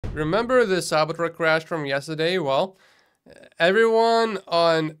Remember the Cybertruck crash from yesterday? Well, everyone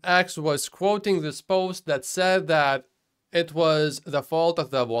on X was quoting this post that said that it was the fault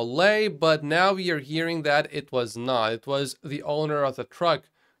of the valet, but now we are hearing that it was not. It was the owner of the truck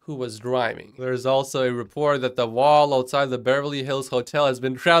who was driving. There's also a report that the wall outside the Beverly Hills Hotel has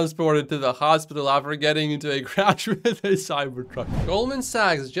been transported to the hospital after getting into a crash with a Cybertruck. Goldman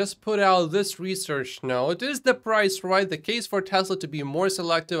Sachs just put out this research note. Is the price right? The case for Tesla to be more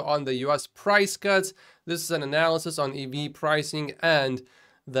selective on the US price cuts. This is an analysis on EV pricing and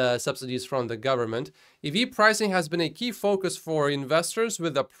the subsidies from the government. EV pricing has been a key focus for investors,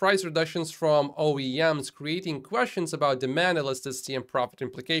 with the price reductions from OEMs creating questions about demand elasticity and profit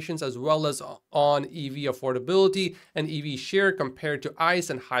implications, as well as on EV affordability and EV share compared to ICE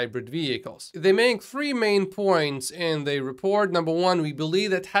and hybrid vehicles. They make three main points in the report. Number one, we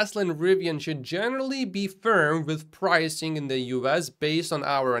believe that Tesla and Rivian should generally be firm with pricing in the US based on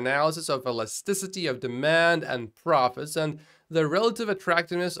our analysis of elasticity of demand and profits, and the relative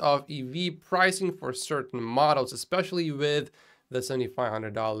attractiveness of EV pricing for certain models, especially with the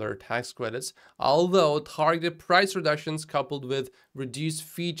 $7,500 tax credits, although targeted price reductions coupled with reduced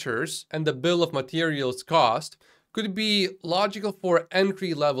features and the bill of materials cost could be logical for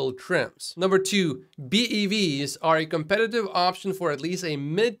entry-level trims. Number two, BEVs are a competitive option for at least a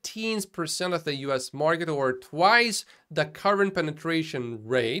mid-teens % of the US market, or twice the current penetration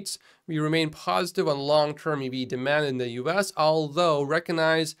rates. We remain positive on long-term EV demand in the US, although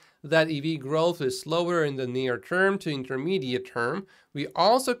recognize that EV growth is slower in the near term to intermediate term. We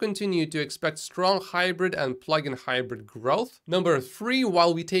also continue to expect strong hybrid and plug-in hybrid growth. Number three,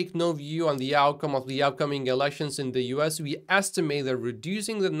 while we take no view on the outcome of the upcoming elections in the US, we estimate that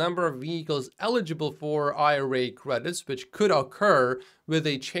reducing the number of vehicles eligible for IRA credits, which could occur with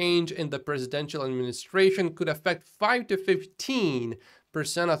a change in the presidential administration, could affect 5 to 15%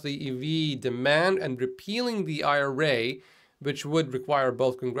 of the EV demand, and repealing the IRA, which would require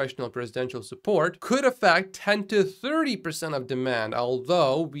both congressional and presidential support, could affect 10 to 30% of demand,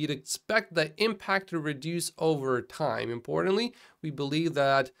 although we'd expect the impact to reduce over time. Importantly, we believe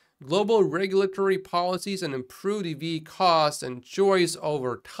that global regulatory policies and improved EV costs and choice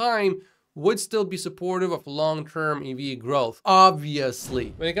over time would still be supportive of long-term EV growth,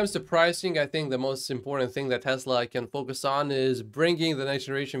 obviously. When it comes to pricing, I think the most important thing that Tesla can focus on is bringing the next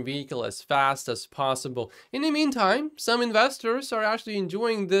generation vehicle as fast as possible. In the meantime, some investors are actually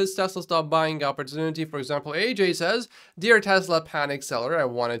enjoying this Tesla stock buying opportunity. For example, AJ says, "Dear Tesla panic seller, I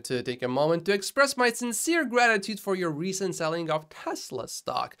wanted to take a moment to express my sincere gratitude for your recent selling of Tesla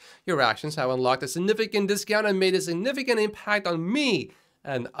stock. Your actions have unlocked a significant discount and made a significant impact on me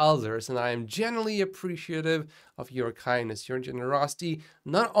and others, and I am genuinely appreciative of your kindness. Your generosity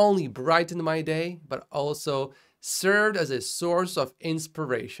not only brightened my day, but also served as a source of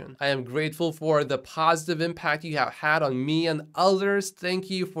inspiration. I am grateful for the positive impact you have had on me and others.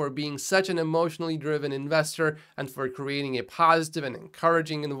 Thank you for being such an emotionally driven investor and for creating a positive and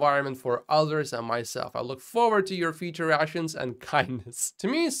encouraging environment for others and myself. I look forward to your future actions and kindness." To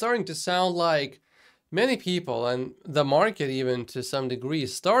me, it's starting to sound like many people, and the market even to some degree,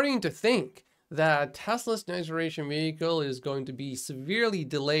 is starting to think that Tesla's next generation vehicle is going to be severely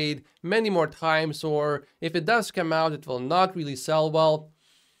delayed many more times, or if it does come out, it will not really sell well.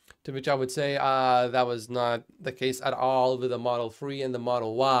 To which I would say that was not the case at all with the Model 3 and the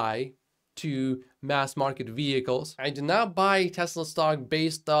Model Y, two mass market vehicles. I do not buy Tesla stock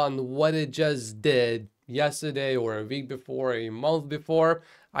based on what it just did yesterday or a week before, a month before.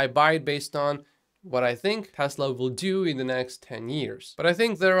 I buy it based on what I think Tesla will do in the next 10 years. But I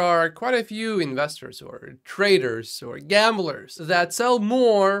think there are quite a few investors or traders or gamblers that sell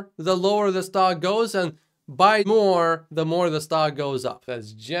more the lower the stock goes and buy more the more the stock goes up.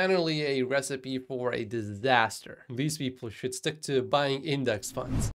 That's generally a recipe for a disaster. These people should stick to buying index funds.